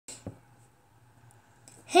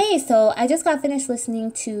Hey, so I just got finished listening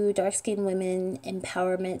to Dark Skinned Women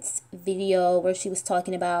Empowerment's video where she was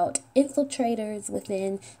talking about infiltrators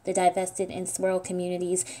within the divested and swirl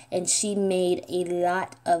communities, and she made a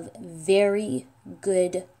lot of very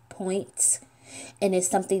good points, and it's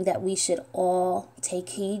something that we should all take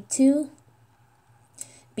heed to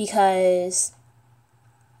because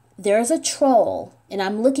there's a troll, and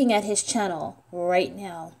I'm looking at his channel right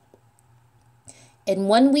now, and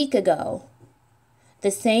 1 week ago, the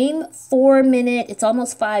same 4 minute, it's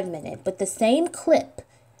almost 5 minute, but the same clip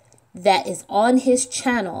that is on his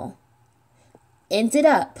channel ended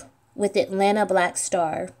up with Atlanta Black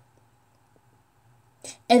Star.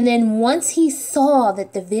 And then once he saw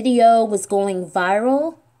that the video was going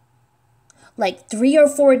viral, like 3 or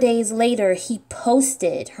 4 days later, he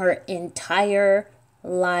posted her entire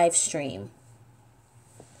live stream.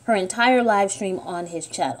 Her entire live stream on his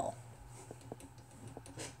channel.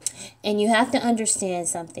 And you have to understand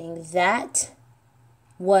something. That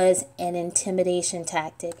was an intimidation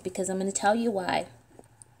tactic, because I'm going to tell you why.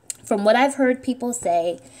 From what I've heard people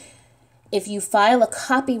say, if you file a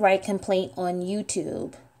copyright complaint on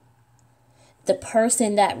YouTube, the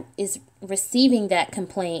person that is receiving that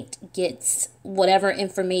complaint gets whatever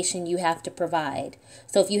information you have to provide.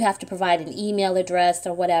 So if you have to provide an email address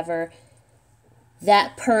or whatever,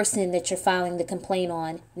 that person that you're filing the complaint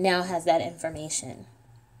on now has that information.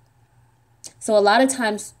 So a lot of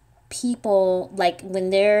times people, like when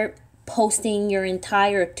they're posting your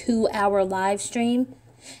entire 2-hour live stream,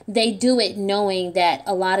 they do it knowing that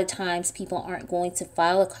a lot of times people aren't going to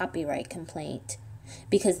file a copyright complaint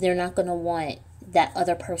because they're not going to want that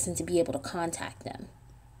other person to be able to contact them.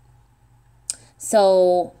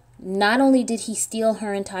 So not only did he steal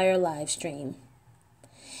her entire live stream,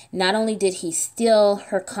 not only did he steal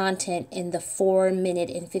her content in the 4 minute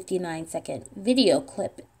and 59-second video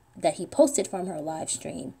clip that he posted from her live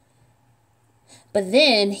stream, but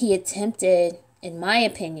then he attempted, in my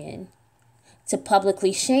opinion, to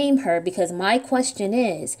publicly shame her, because my question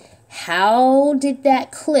is, how did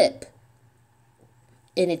that clip,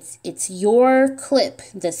 and it's your clip,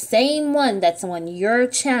 the same one that's on your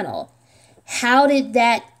channel, how did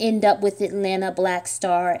that end up with Atlanta Black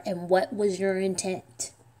Star, and what was your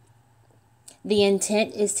intent? The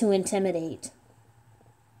intent is to intimidate.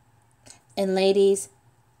 And ladies,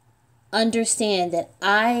 understand that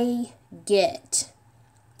I get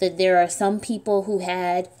that there are some people who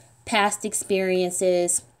had past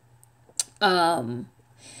experiences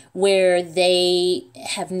where they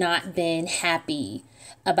have not been happy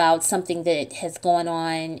about something that has gone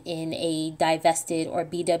on in a divested or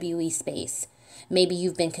BWE space. Maybe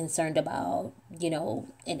you've been concerned about,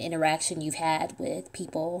 an interaction you've had with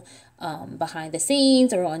people behind the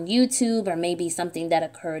scenes or on YouTube, or maybe something that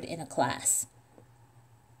occurred in a class.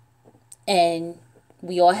 And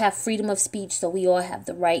we all have freedom of speech, so we all have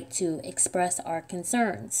the right to express our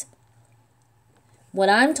concerns. What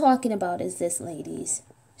I'm talking about is this, ladies.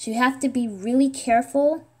 You have to be really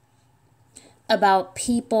careful about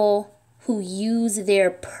people who use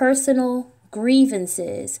their personal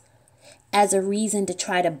grievances as a reason to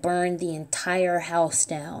try to burn the entire house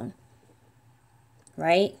down.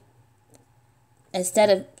 Right?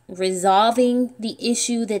 Instead of resolving the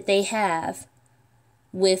issue that they have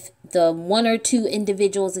with the 1 or 2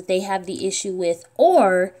 individuals that they have the issue with,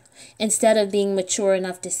 or instead of being mature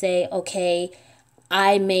enough to say, okay,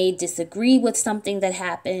 I may disagree with something that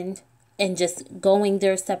happened, and just going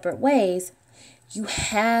their separate ways, you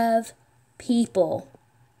have people,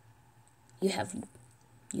 you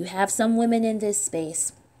have some women in this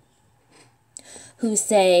space who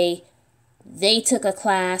say they took a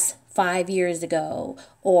class 5 years ago,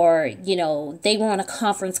 or, they were on a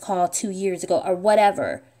conference call 2 years ago, or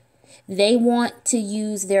whatever. They want to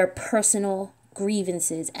use their personal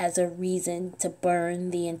grievances as a reason to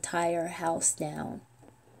burn the entire house down.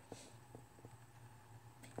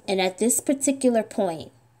 And at this particular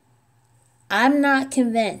point, I'm not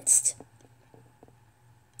convinced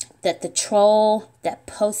that the troll that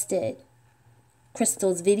posted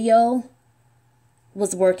Crystal's video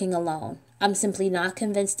was working alone. I'm simply not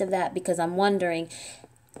convinced of that, because I'm wondering,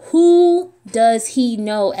 who does he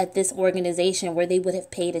know at this organization where they would have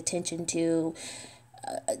paid attention to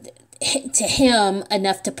him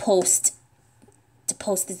enough to post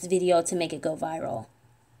this video to make it go viral?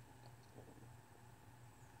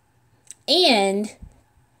 And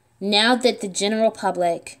now that the general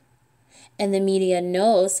public and the media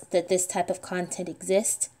knows that this type of content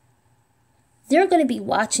exists, they're going to be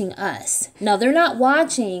watching us. Now, they're not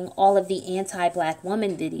watching all of the anti-Black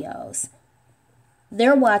woman videos.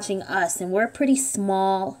 They're watching us, and we're a pretty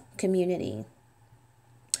small community.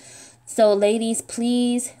 So ladies,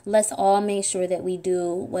 please, let's all make sure that we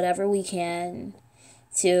do whatever we can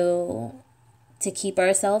to keep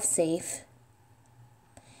ourselves safe.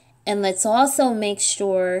 And let's also make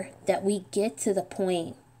sure that we get to the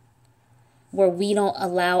point where we don't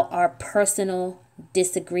allow our personal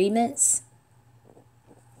disagreements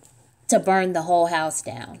to burn the whole house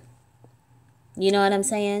down. You know what I'm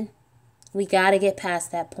saying? We got to get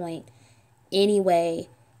past that point. Anyway,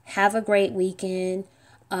 have a great weekend.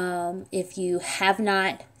 If you have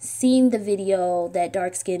not seen the video that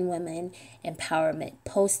Dark Skinned Women Empowerment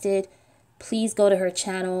posted, please go to her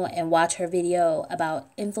channel and watch her video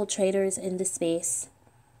about infiltrators in the space.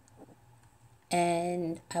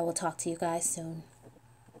 And I will talk to you guys soon.